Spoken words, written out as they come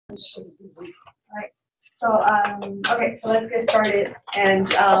Right. So, okay, so let's get started. And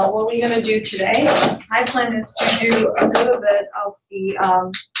what we're going to do today, my plan is to do a little bit of the,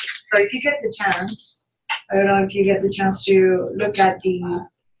 so if you get the chance, I don't know if you get the chance to look at the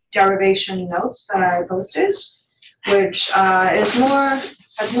derivation notes that I posted, which has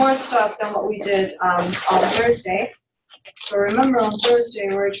more stuff than what we did on Thursday. So remember on Thursday,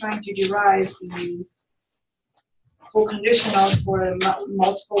 we were trying to derive the full conditional for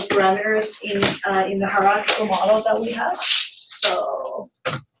multiple parameters in the hierarchical model that we have. So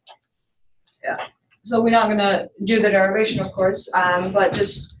yeah, so we're not gonna do the derivation, of course, but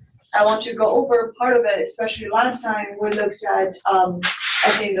just I want to go over part of it. Especially last time we looked at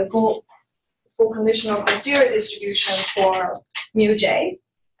I think the full conditional posterior distribution for mu j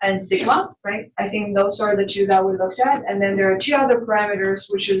and sigma, right? I think those are the two that we looked at, and then there are two other parameters,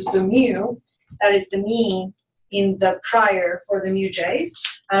 which is the mu, that is the mean in the prior for the mu j's,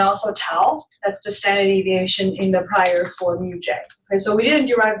 and also tau, that's the standard deviation in the prior for mu j. Okay, so we didn't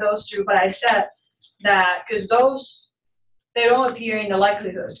derive those two, but I said that because those, they don't appear in the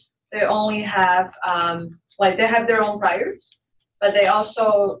likelihood. They only have, like they have their own priors, but they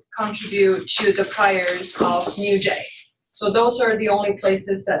also contribute to the priors of mu j. So those are the only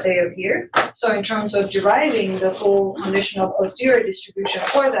places that they appear. So in terms of deriving the full conditional posterior distribution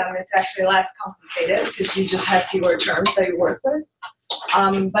for them, it's actually less complicated because you just have fewer terms that you work with.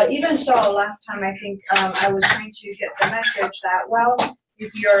 But even so, last time I think I was trying to get the message that, well,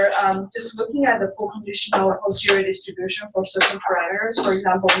 if you're just looking at the full conditional posterior distribution for certain parameters, for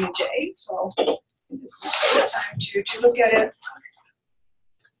example, mu j, so this is the time to look at it.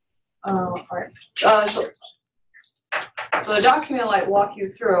 All right. So the document like walk you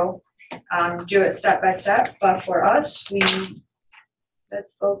through, do it step by step, but for us,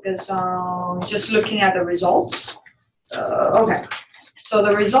 let's focus on just looking at the results. Okay, so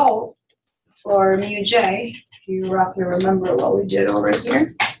the result for mu j, if you roughly remember what we did over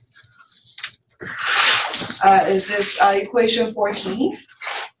here, is this equation 14.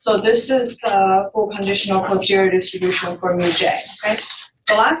 So this is the full conditional posterior distribution for mu j, okay?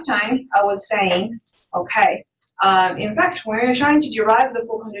 So last time I was saying, okay, in fact, when you're trying to derive the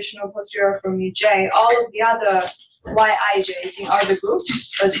full conditional posterior from mu j, all of the other yij's in other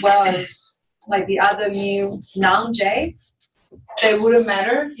groups, as well as like the other mu non-j, they wouldn't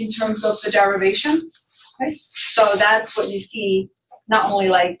matter in terms of the derivation. Okay? So that's what you see, not only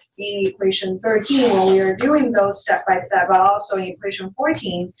like in equation 13 when we are doing those step by step, but also in equation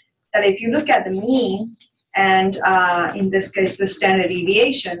 14, that if you look at the mean and in this case the standard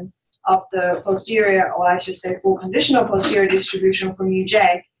deviation of the posterior, or I should say full conditional posterior distribution for mu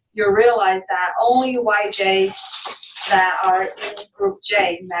j, you'll realize that only yj's that are in group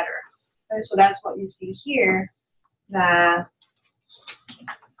j matter. Okay, so that's what you see here, that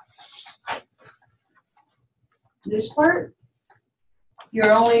this part,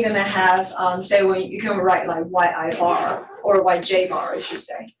 you're only going to have, say, when you can write like yi bar or yj bar, I should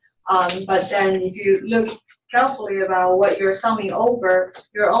say. But then if you look carefully about what you're summing over,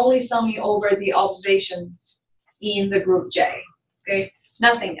 you're only summing over the observations in the group J, okay?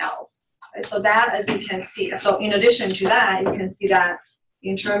 Nothing else. Okay? So that, as you can see, so in addition to that, you can see that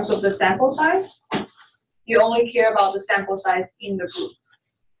in terms of the sample size, you only care about the sample size in the group.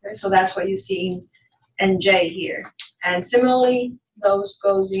 Okay? So that's what you see in NJ here. And similarly, those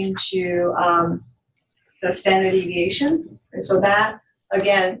goes into the standard deviation. And so that,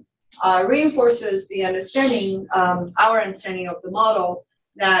 again, reinforces the understanding, our understanding of the model,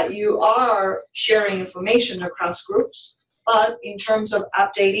 that you are sharing information across groups, but in terms of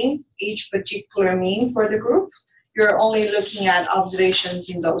updating each particular mean for the group, you're only looking at observations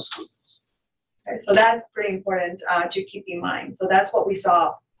in those groups. Okay, so that's pretty important to keep in mind. So that's what we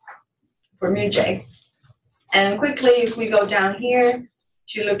saw for mu j. And quickly, if we go down here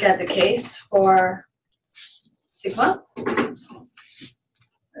to look at the case for sigma.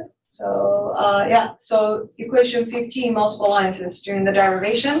 So yeah, so equation 15 multiple lines is during the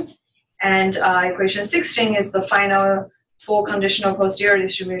derivation, and equation 16 is the final full conditional posterior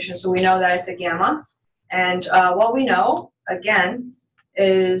distribution. So we know that it's a gamma, and what we know again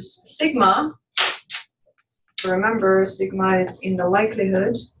is sigma. Remember, sigma is in the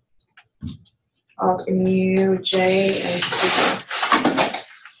likelihood of mu j and sigma.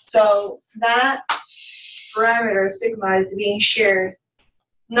 So that parameter sigma is being shared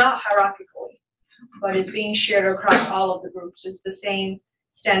not hierarchically, but is being shared across all of the groups. It's the same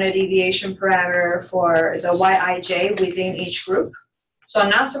standard deviation parameter for the yij within each group. So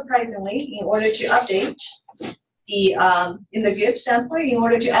not surprisingly, in order to update the, in the Gibbs sampling, in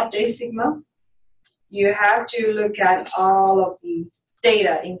order to update sigma, you have to look at all of the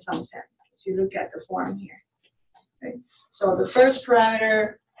data in some sense, if you look at the form here. Okay? So the first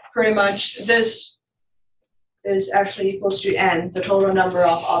parameter, pretty much this is actually equals to n, the total number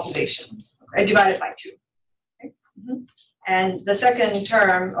of observations, okay, divided by 2. Okay? And the second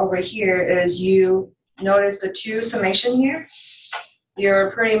term over here is you notice the 2 summation here.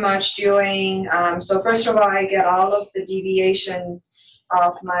 You're pretty much doing, so first of all, I get all of the deviation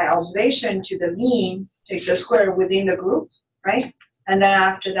of my observation to the mean, take the square within the group, right? And then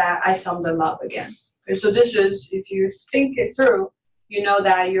after that, I sum them up again. Okay, so this is, if you think it through, you know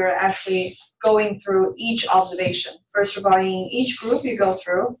that you're actually going through each observation. First of all, in each group, you go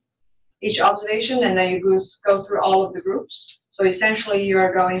through each observation, and then you go through all of the groups. So essentially,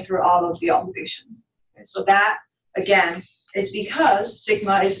 you're going through all of the observation. Okay, so that, again, is because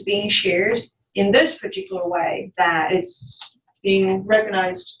sigma is being shared in this particular way, that it's being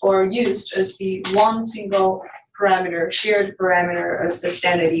recognized or used as the one single parameter, shared parameter as the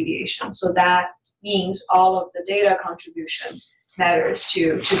standard deviation. So that means all of the data contribution matters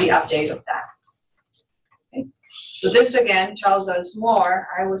to the update of that. Okay. So this again tells us more,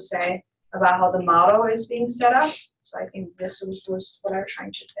 I would say, about how the model is being set up. So I think this was what I was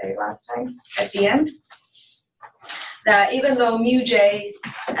trying to say last time at the end. That even though mu j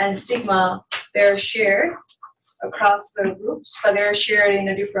and sigma, they're shared across the groups, but they're shared in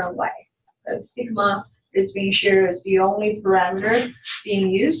a different way. Sigma is being shared as the only parameter being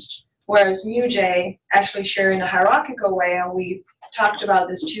used, whereas mu j actually shared in a hierarchical way, and we talked about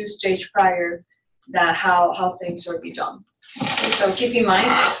this 2-stage prior, that how things are be done. So keep in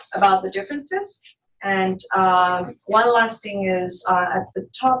mind about the differences. And one last thing is at the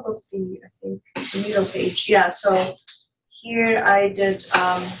top of the, I think, the middle page. Yeah, so here I did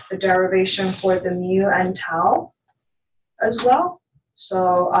the derivation for the mu and tau as well.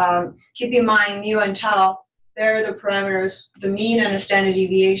 So keep in mind mu and tau, they're the parameters, the mean and the standard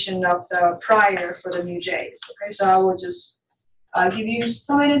deviation of the prior for the mu j's. Okay, so I will just give you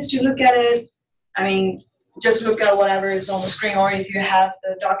some minutes to look at it. I mean, just look at whatever is on the screen, or if you have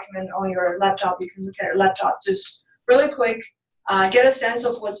the document on your laptop, you can look at your laptop. Just really quick, get a sense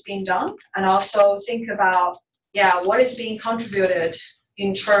of what's being done, and also think about, yeah, what is being contributed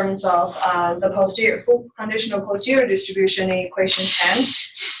in terms of the posterior, full conditional posterior distribution in equation 10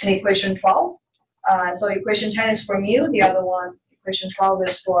 and equation 12. So equation 10 is for mu, the other one, equation 12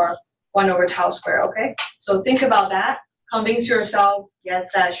 is for 1 over tau square, okay? So think about that, convince yourself, yes,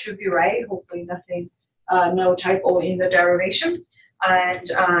 that should be right, hopefully nothing, no typo in the derivation,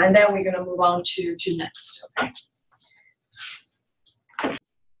 and then we're going to move on to next. Okay.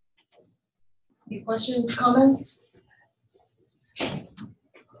 Any questions, comments?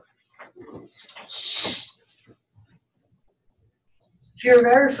 If you're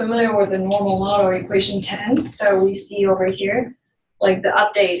very familiar with the normal model equation 10 that we see over here, like the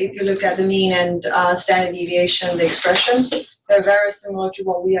update, if you look at the mean and standard deviation, the expression, they're very similar to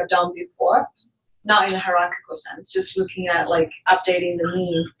what we have done before. Not in a hierarchical sense, just looking at like updating the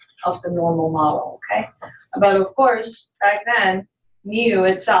mean of the normal model, okay? But of course, back then, mu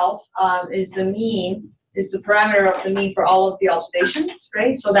itself is the mean, is the parameter of the mean for all of the observations,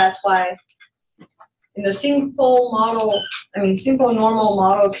 right? So that's why in the simple model, simple normal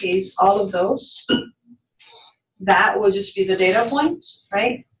model case, all of those, that will just be the data point,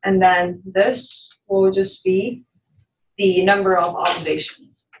 right? And then this will just be the number of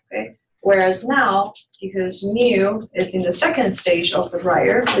observations, okay? Whereas now, because mu is in the second stage of the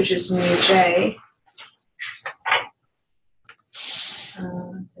prior, which is mu j,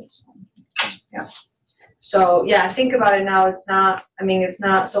 this one, yeah. So yeah, think about it now. It's not, it's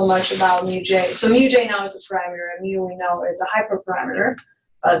not so much about mu j. So mu j now is a parameter, and mu we know is a hyperparameter,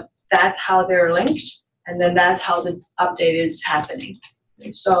 but that's how they're linked, and then that's how the update is happening.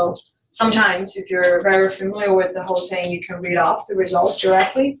 So sometimes, if you're very familiar with the whole thing, you can read off the results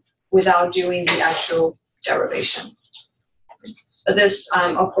directly without doing the actual derivation. But this,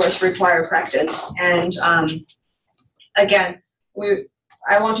 of course, requires practice. And again,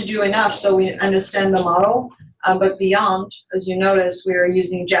 I want to do enough so we understand the model. But beyond, as you notice, we are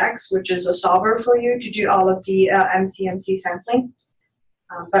using JAX, which is a solver for you to do all of the MCMC sampling.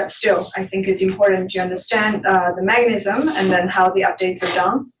 But still, I think it's important to understand the mechanism and then how the updates are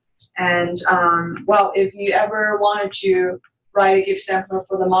done. And well, if you ever wanted to write a gift sampler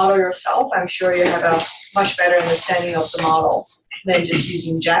for the model yourself, I'm sure you have a much better understanding of the model than just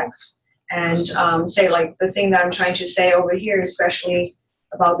using JAX. And say like the thing that I'm trying to say over here, especially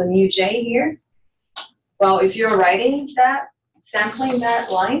about the mu j here. Well, if you're writing that, sampling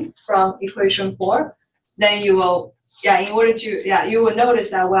that line from equation 4, then you will, in order to, you will notice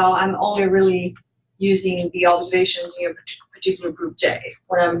that, well, I'm only really using the observations in a particular group J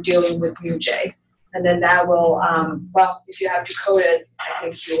when I'm dealing with mu J. And then that will, well, if you have to code it, I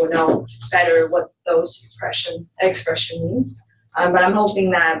think you will know better what those expression means. But I'm hoping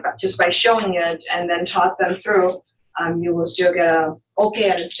that just by showing it and then talk them through, you will still get a okay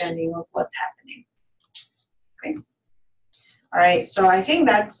understanding of what's happening. Okay. All right, so I think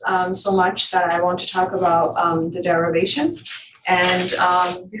that's so much that I want to talk about the derivation. And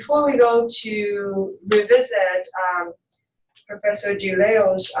before we go to revisit Professor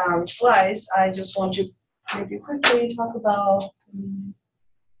Giuleo's slides, I just want to maybe quickly talk about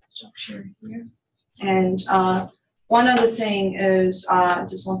structure here. And one other thing is, I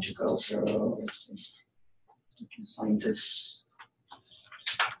just want to go through, I can find this.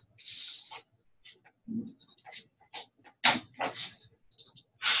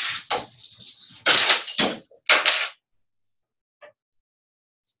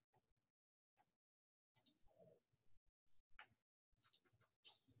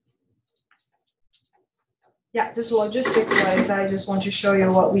 Yeah, just logistics-wise, I just want to show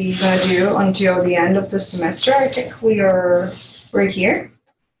you what we're gonna do until the end of the semester. I think we're here.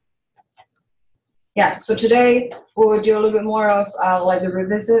 Yeah, so today we'll do a little bit more of like the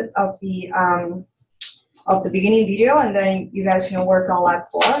revisit of the beginning video, and then you guys can work on lab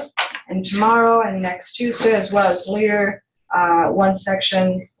 4. And tomorrow and next Tuesday, as well as later, one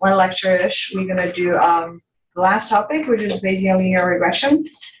lecture-ish, we're gonna do the last topic, which is Bayesian linear regression.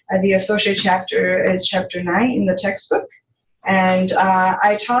 The associate chapter is chapter 9 in the textbook. And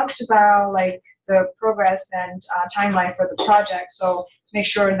I talked about like the progress and timeline for the project, so make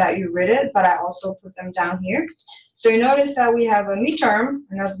sure that you read it, but I also put them down here. So you notice that we have a midterm,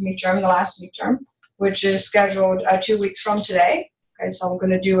 another midterm, the last midterm, which is scheduled 2 weeks from today. Okay, so I'm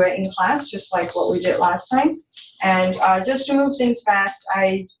going to do it in class, just like what we did last time. And just to move things fast,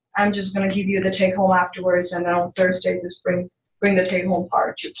 I'm just going to give you the take-home afterwards, and then on Thursday, just bring the take-home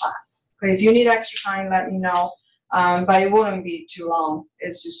part to class. Okay, if you need extra time, let me know. But it wouldn't be too long.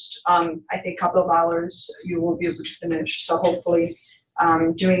 It's just, I think, a couple of hours you will be able to finish. So hopefully,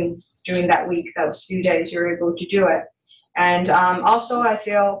 during that week, those few days, you're able to do it. And also, I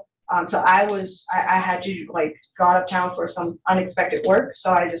feel so I had to like go out of town for some unexpected work,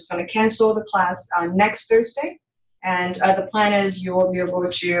 so I'm just going to cancel the class next Thursday. And the plan is you will be able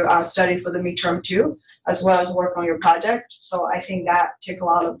to study for the midterm too, as well as work on your project. So I think that take a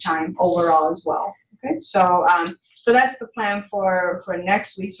lot of time overall as well. Okay, so so that's the plan for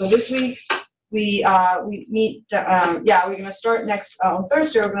next week. So this week we meet. Yeah, we're gonna start next on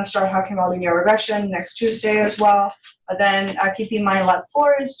Thursday. We're gonna start talking about linear regression next Tuesday as well. But then keep in mind lab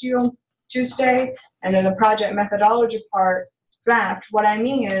 4 is due on Tuesday, and then the project methodology part draft. What I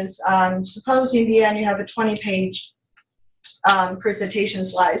mean is, suppose in the end you have a 20-page presentation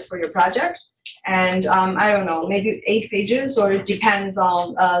slides for your project, and I don't know, maybe 8 pages, or it depends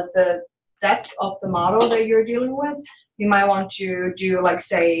on the depth of the model that you're dealing with. You might want to do like,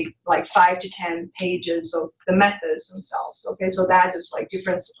 say, like 5 to 10 pages of the methods themselves. Okay, so that is like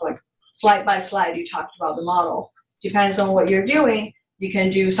different, like slide by slide you talked about the model. Depends on what you're doing. You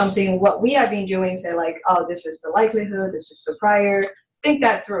can do something, what we have been doing, say like, oh, this is the likelihood, this is the prior, think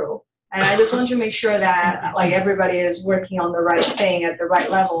that through. And I just want to make sure that like everybody is working on the right thing at the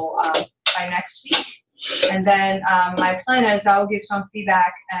right level by next week. And then my plan is I'll give some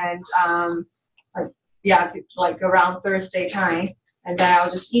feedback and yeah, like around Thursday time. And then I'll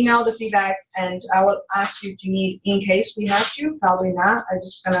just email the feedback, and I will ask you to meet in case we have to. Probably not. I'm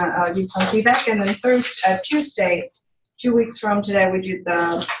just gonna give some feedback, and then Tuesday, 2 weeks from today, we do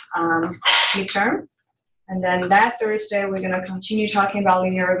the midterm. And then that Thursday, we're gonna continue talking about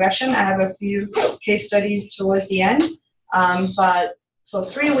linear regression. I have a few case studies towards the end. But so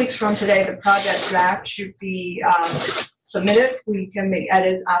 3 weeks from today, the project draft should be submitted. We can make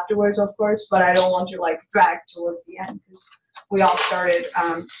edits afterwards, of course, but I don't want to like drag towards the end because we all started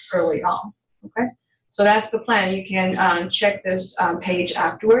early on. Okay, so that's the plan. You can check this page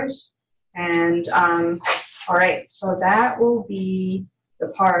afterwards. And all right, so that will be the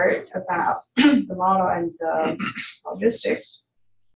part about the model and the logistics.